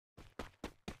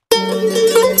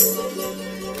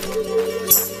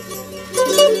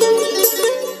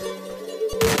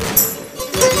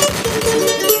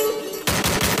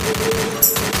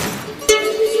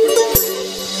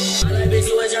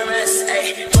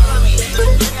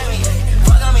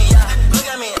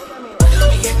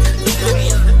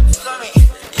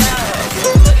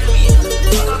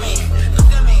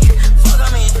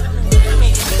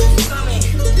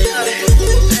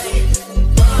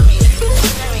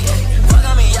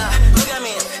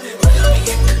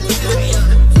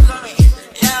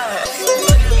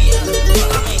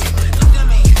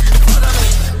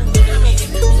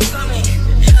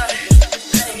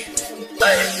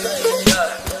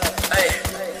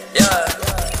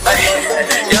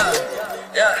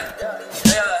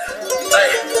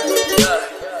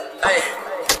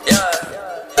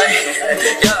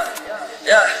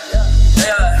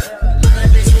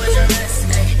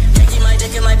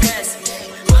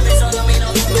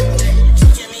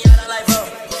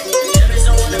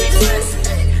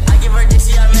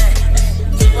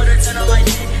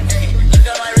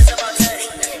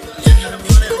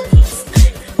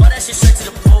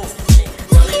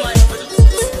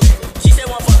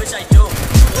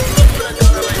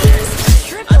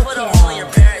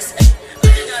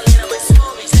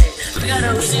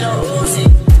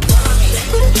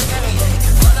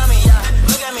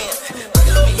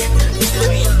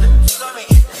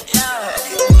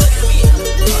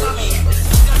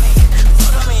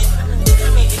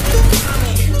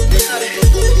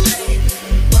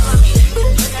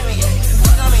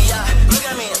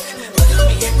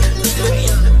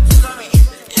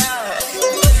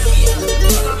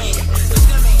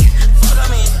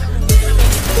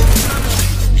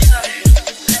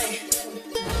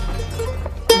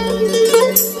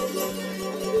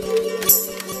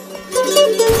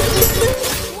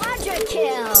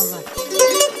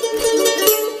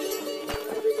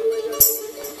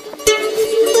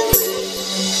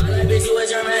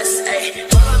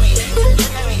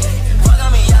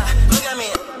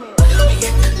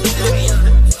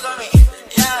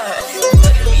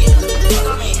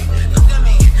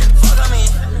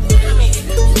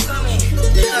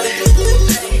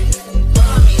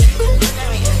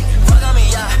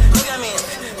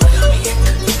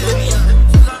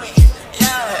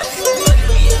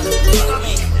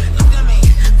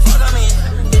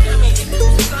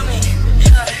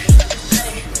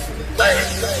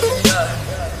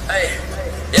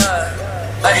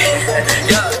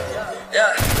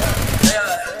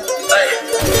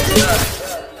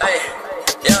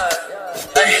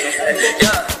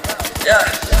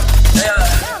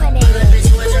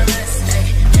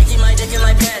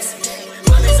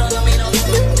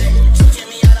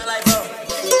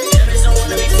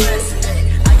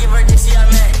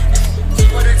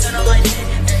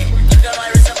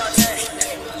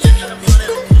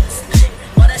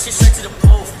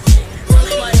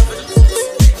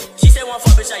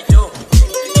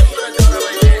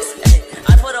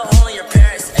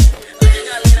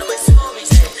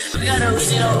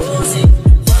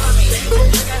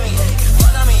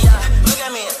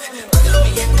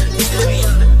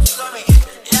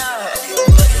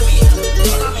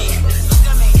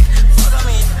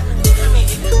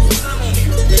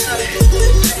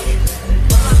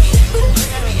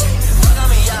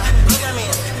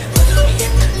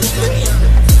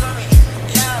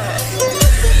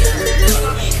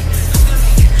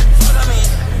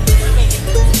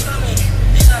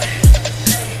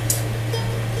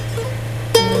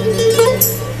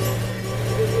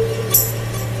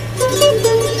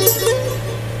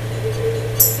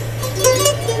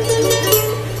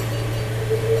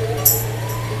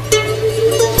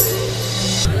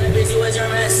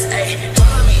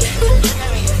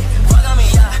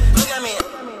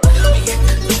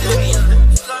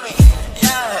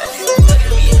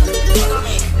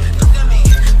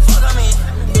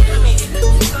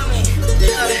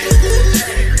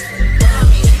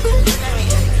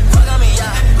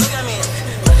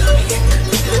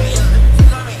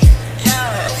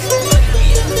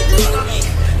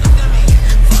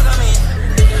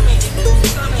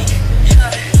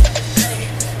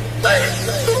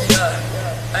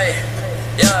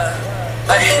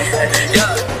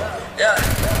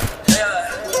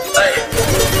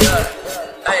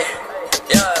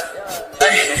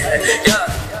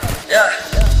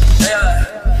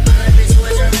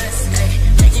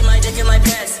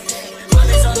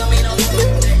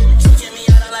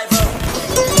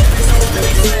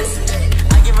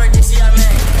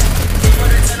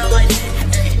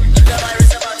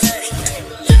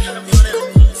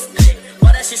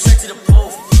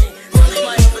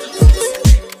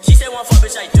She said one fuck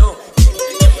bitch I do.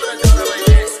 You put a gun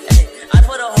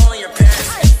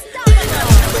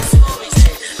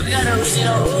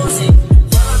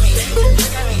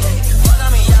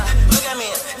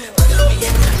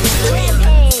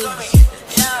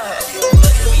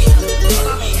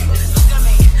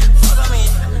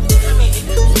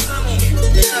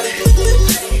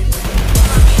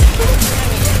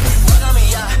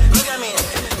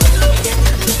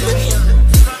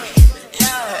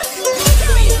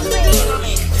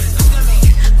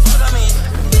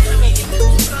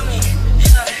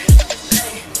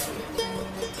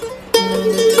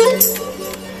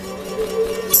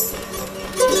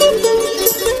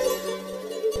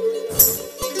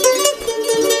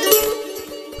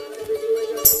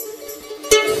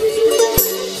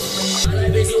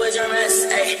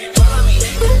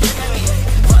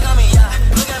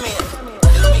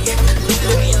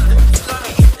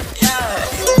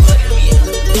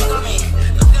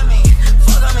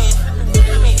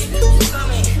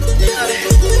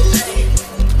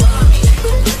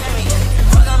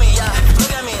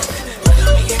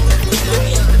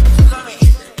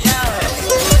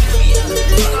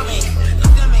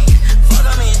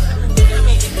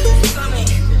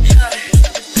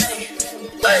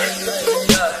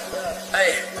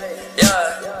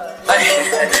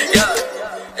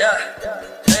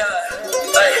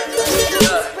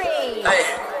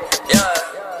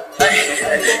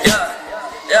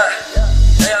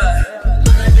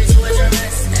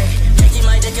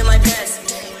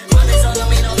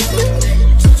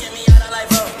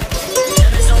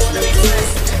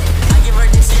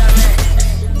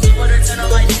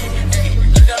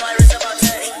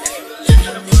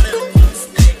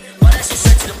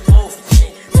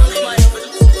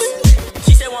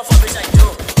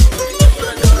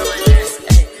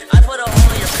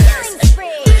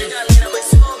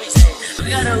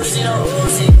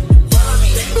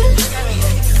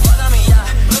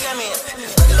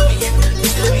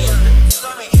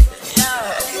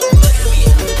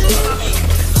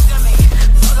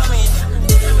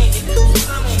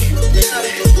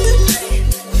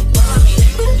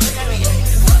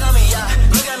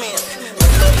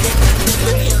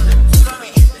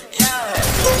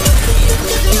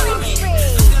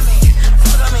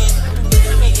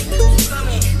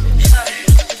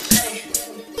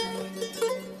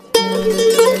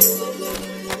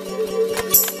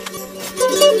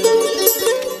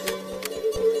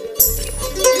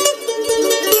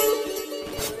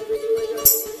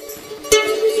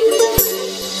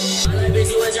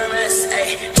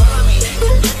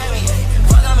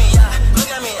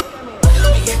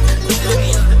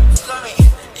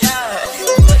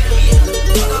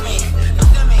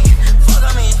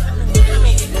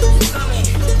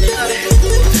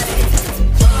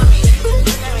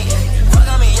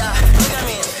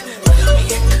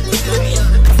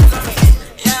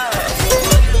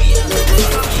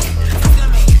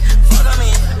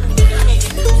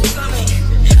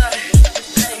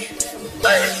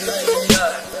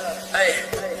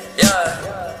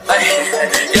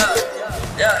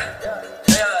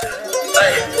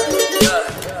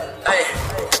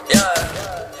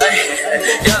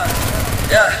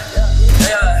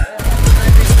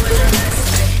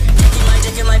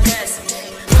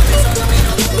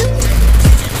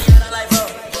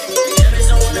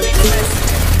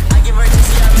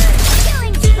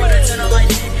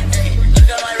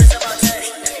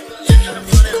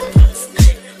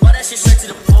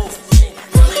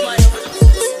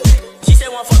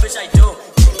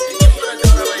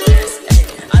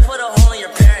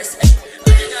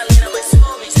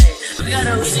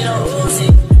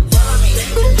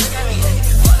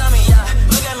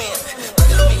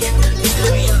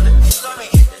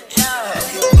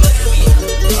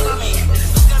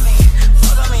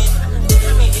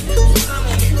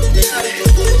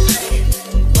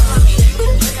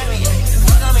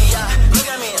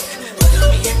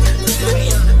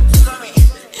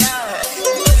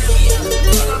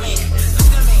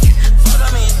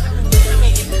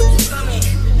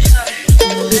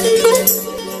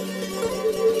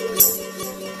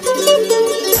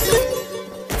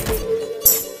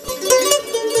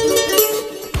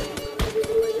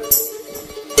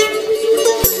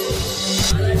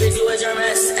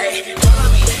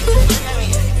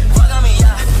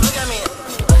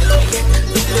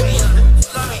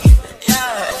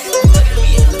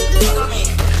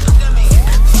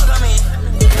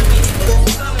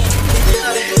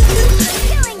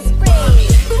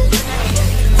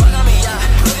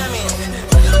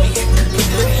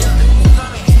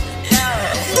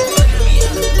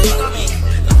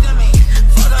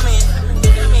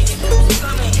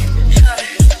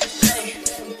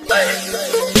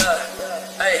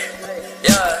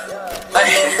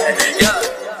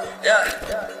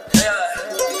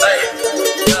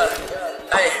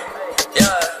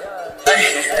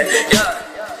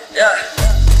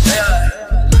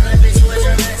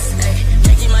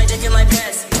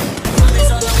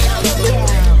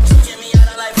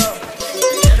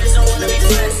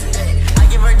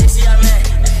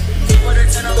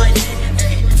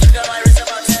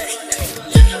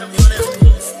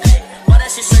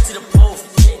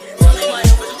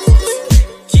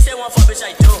one fuck bitch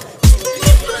I do.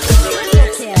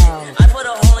 I put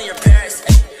a hole in your parents. I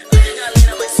just got lean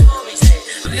on my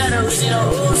smoothies. I got a Uzi, no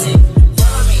Uzi.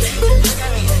 Follow me, look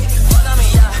at me, follow me,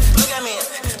 yeah. Look at me,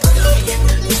 look at me,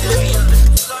 look at me,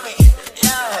 follow me,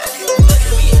 yeah. Look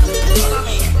at me, follow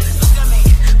me, look at me,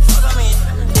 follow me,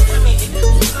 look at me,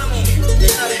 follow me,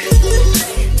 yeah.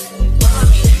 Follow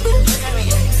me, look at me,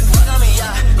 follow me,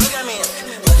 yeah. Look at me,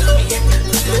 look at me, look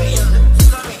at me,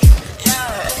 follow me, yeah.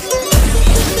 Follow me,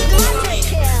 follow me,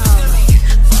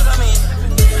 follow me,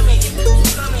 look at me,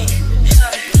 follow me,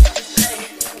 yeah.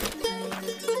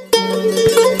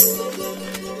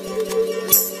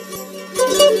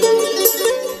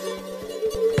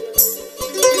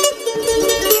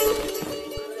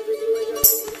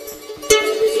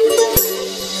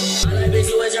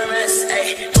 Busy with your mess,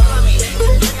 ayy. Follow me,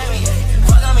 look at me,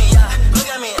 follow me, yeah. Look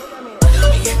at me, look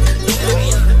at me, look at me,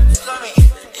 follow me,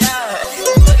 yeah.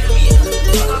 Look at me,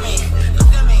 follow me,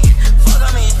 look at me,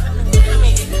 follow me, look at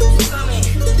me, follow me, yeah.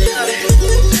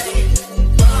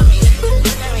 Follow me,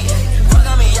 look at me, follow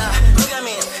me, yeah. Look at me, look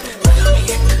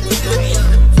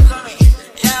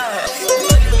at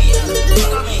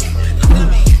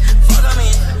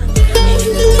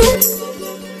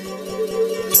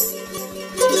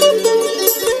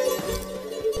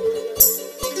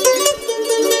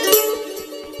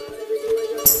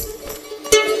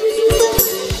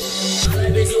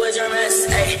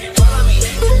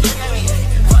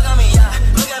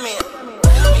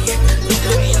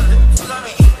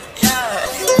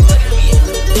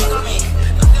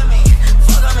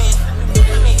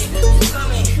look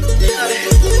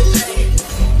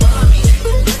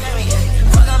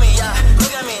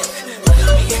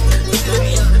at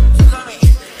me, follow me,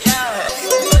 yeah.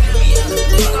 Look at me,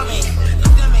 follow me,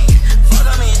 look at me,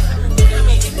 follow me, look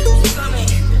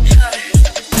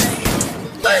at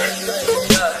me.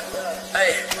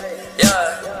 Busy with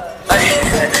your mess,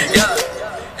 ayy. Follow me,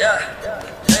 look at me,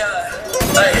 follow me, yeah.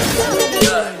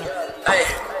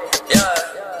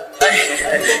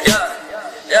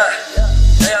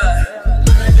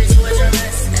 Look at me,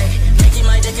 look at me,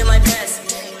 look at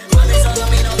me, follow me,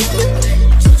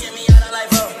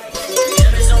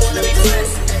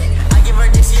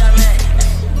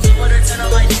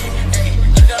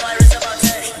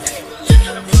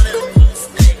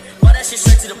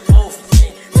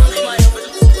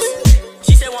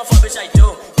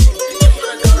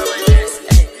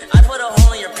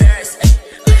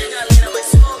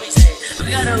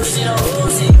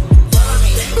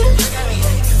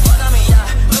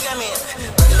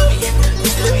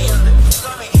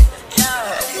 Look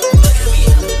at me,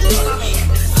 follow me,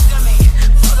 look at me,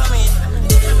 follow me, look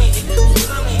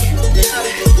at me,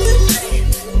 follow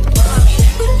me, yeah. Follow me,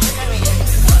 look at me,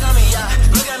 follow me, yeah.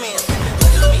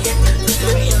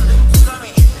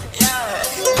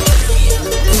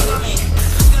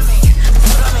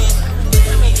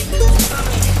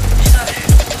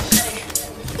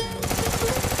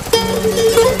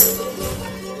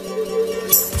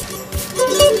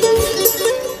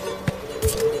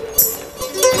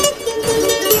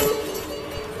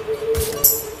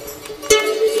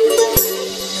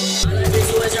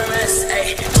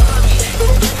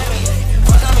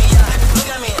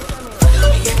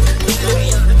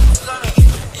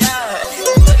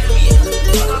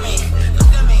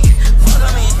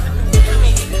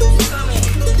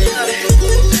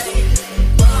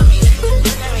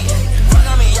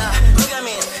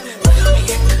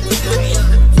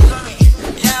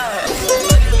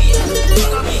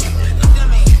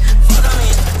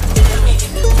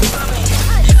 at me,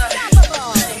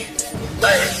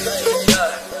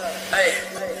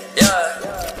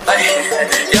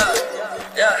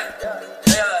 look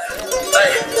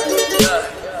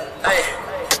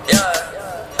at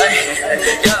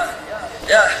me,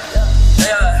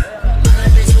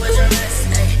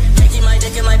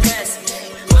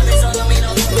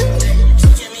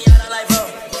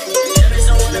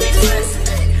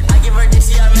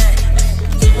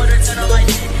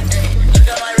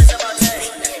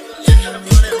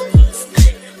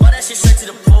 look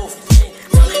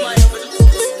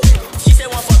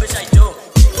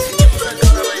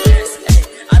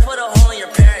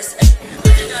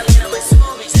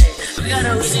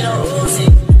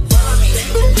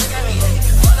at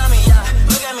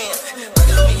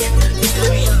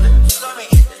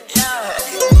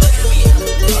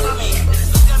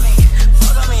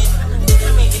me,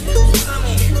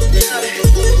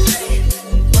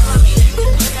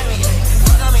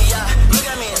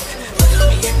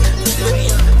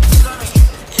 follow me,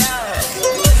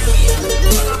 yeah. Look at me,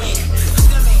 follow me,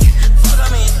 look at me, follow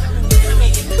me,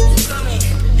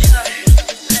 look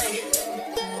at me, follow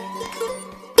me, yeah.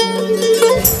 Thank you.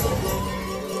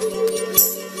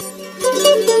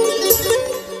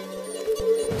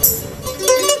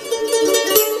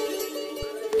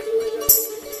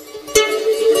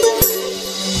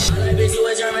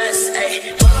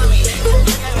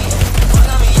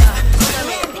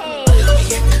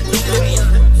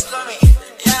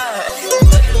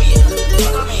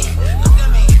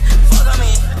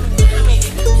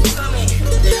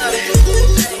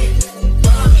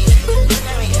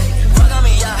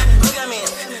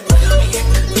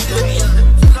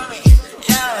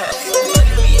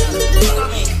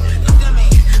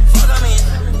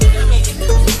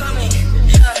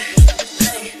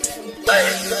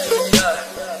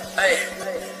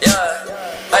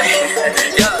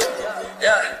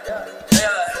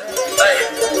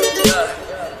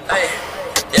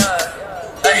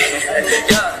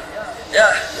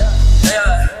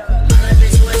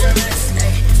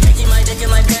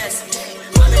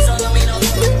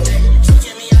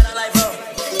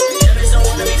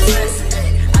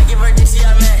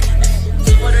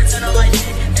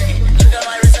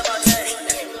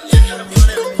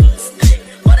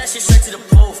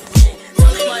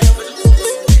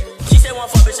 one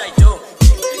fuck bitch, I do.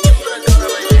 You put a gun on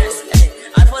my pants, ayy.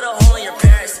 I put a hole in your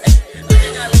parents, ayy. I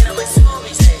just got lean on my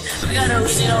smoothies, ayy. I got a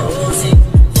Uzi, no Uzi.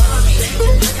 Follow me,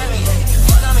 look at me,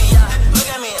 follow me, yeah. Look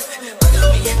at me, look at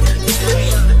me, look at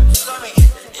me, follow me,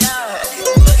 yeah.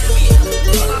 Look at me,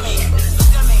 follow me,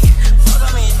 look at me, follow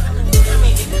me, look at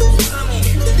me, follow me,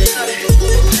 yeah.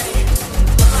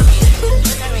 Follow me,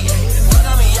 look at me,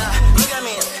 follow me, yeah. Look at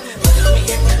me, look at me, look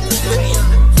at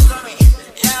me, follow me,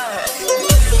 yeah.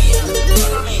 Look at me,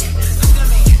 follow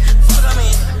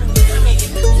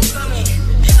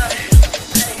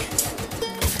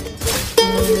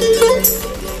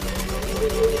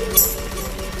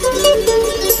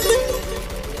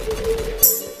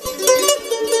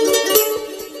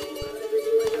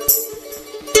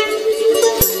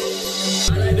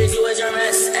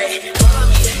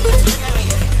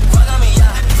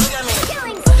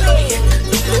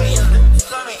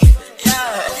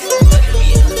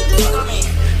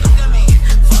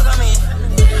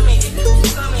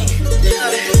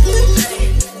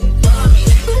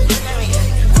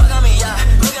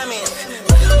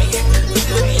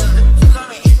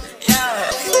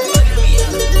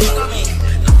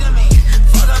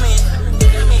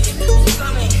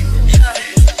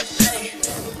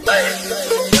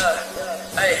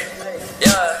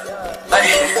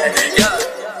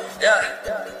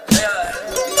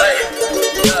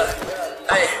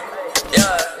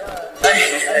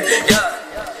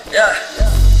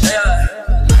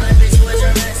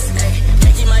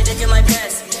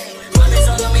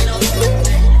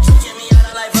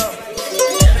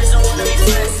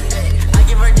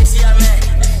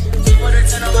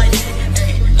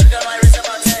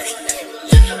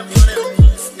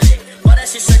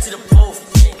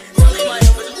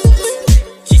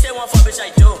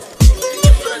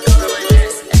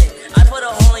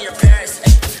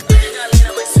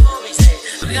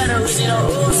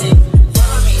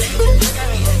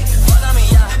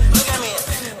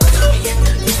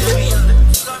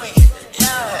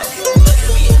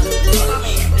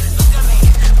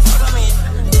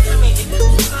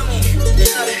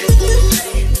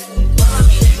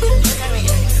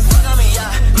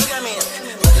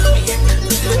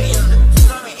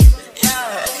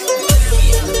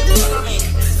me,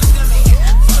 look at me,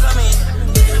 follow me,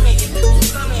 look at me,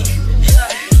 follow me, yeah.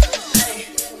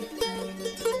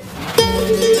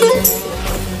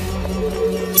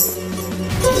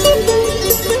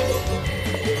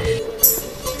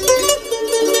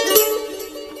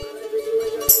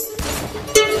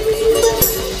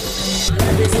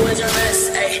 Busy with your mess,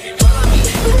 ayy. Follow me,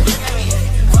 look at me,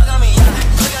 follow me, yeah.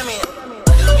 Look at me,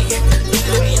 follow me, look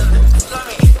at me, follow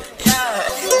me, yeah.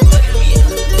 Look at me,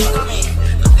 follow me,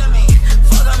 look at me,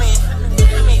 follow me,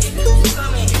 look at me, follow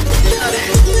me, yeah.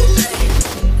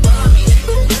 Follow me,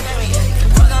 look at me,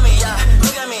 follow me, yeah.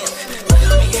 Look at me, look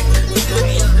at me, look at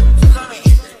me, follow me,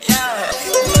 yeah.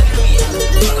 Look at me,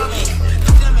 follow me,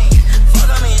 look at me,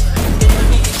 follow me, look at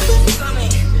me, follow me,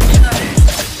 yeah.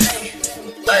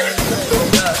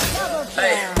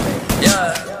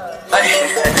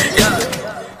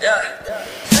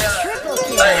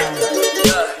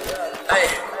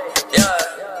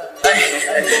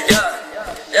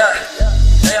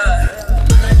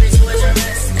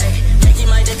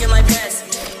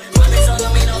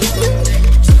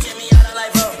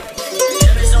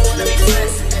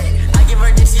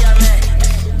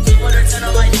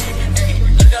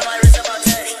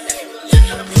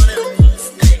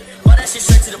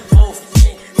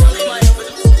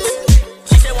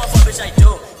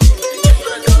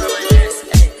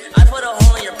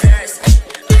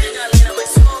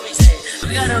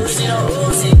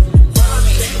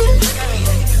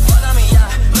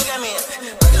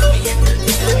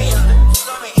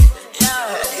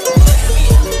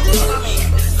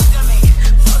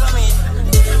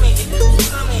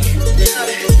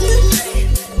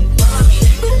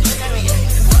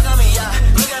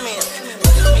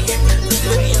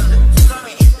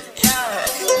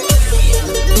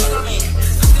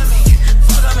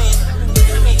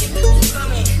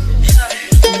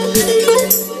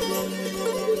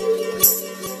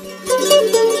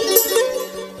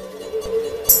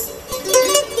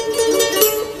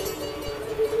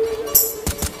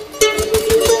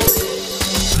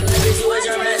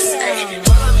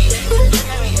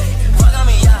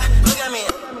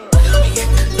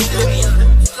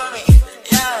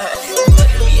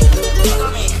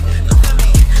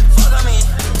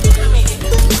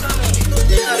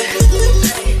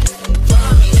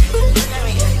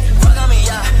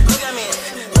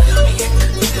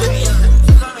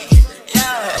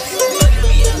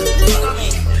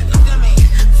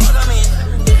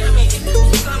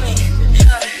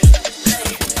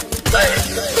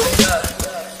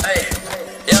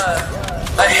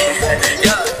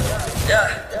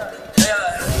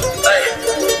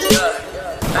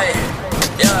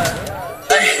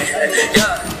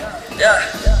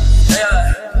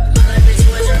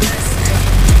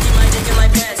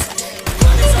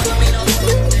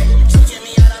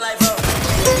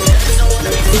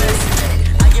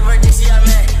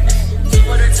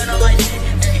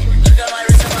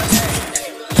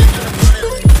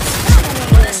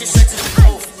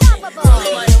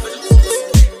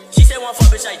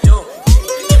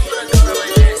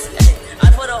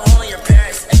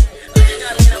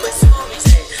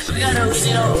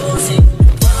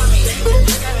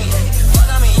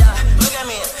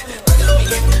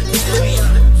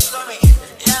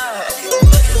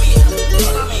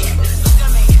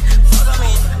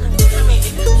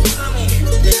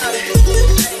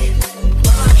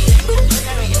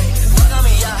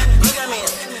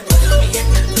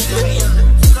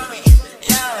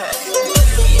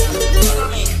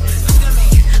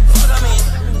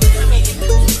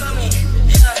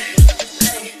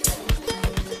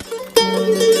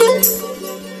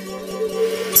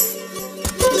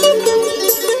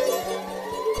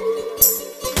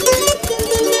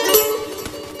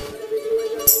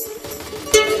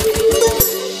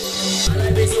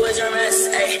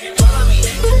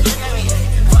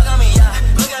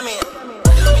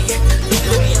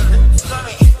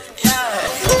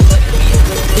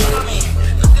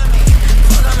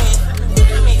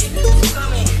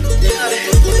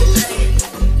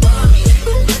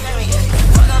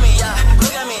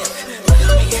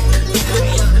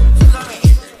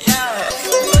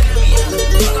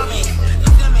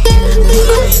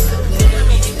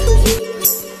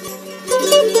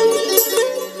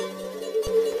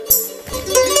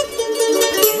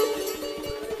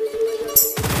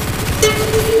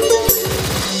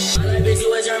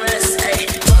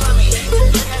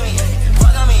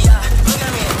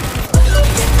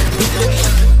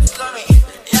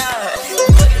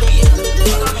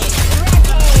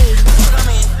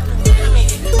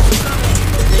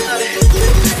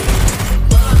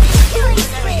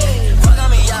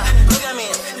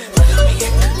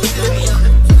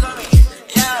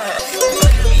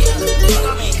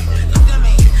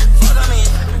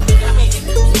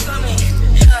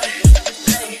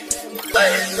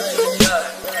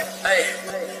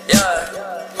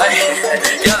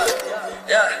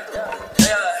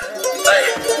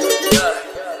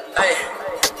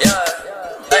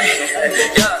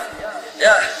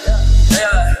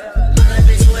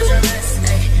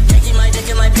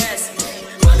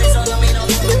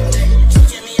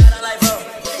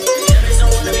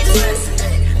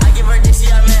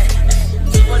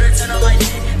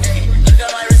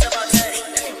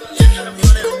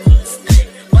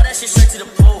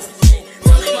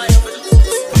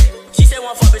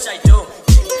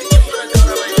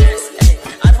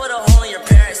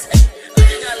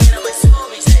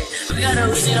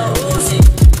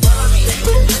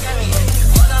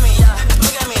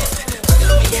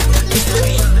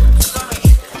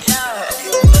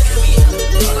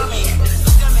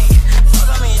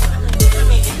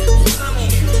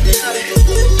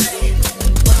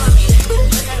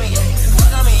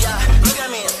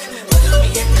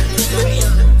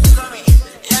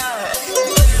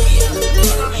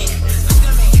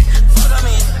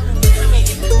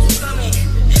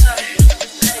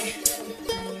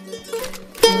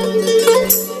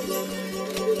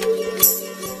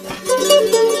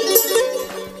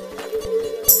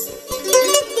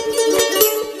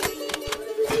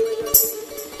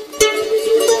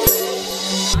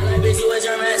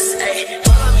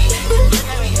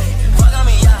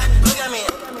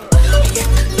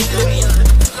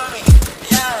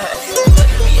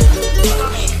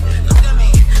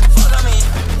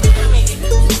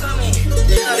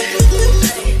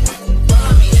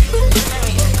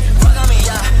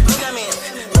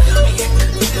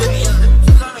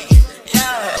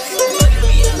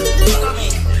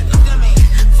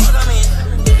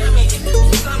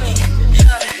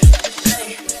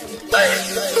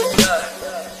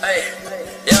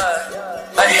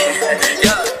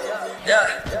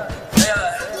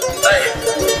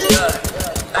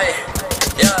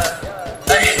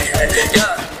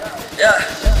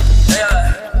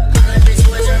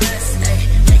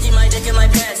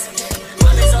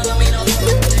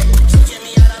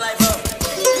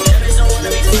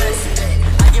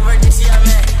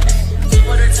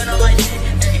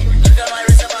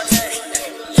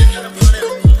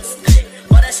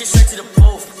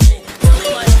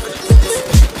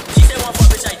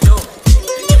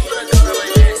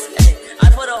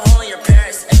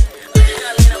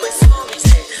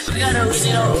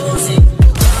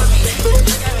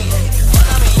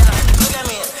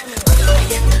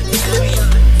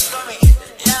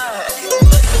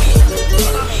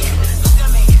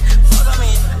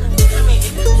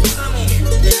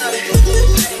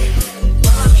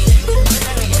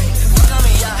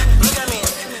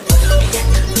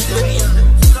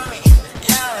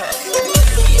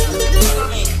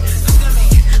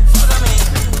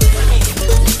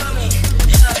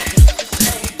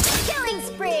 Killing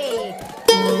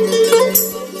spree!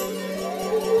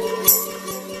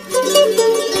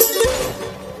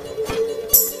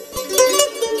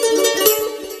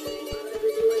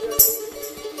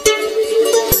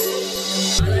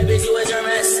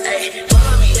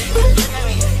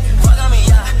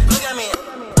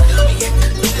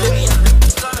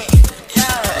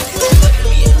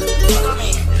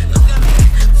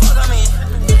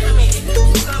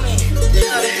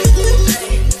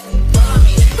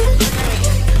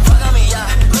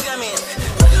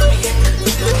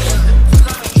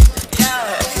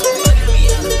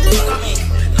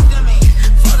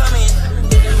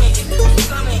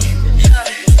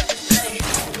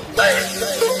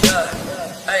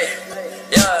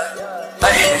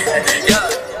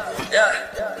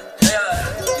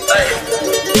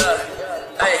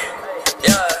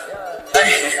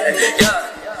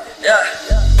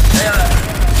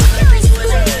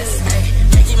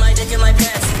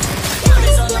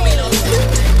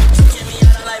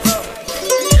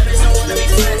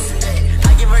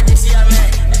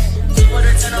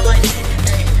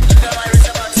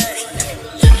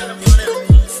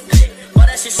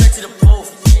 Straight to the point.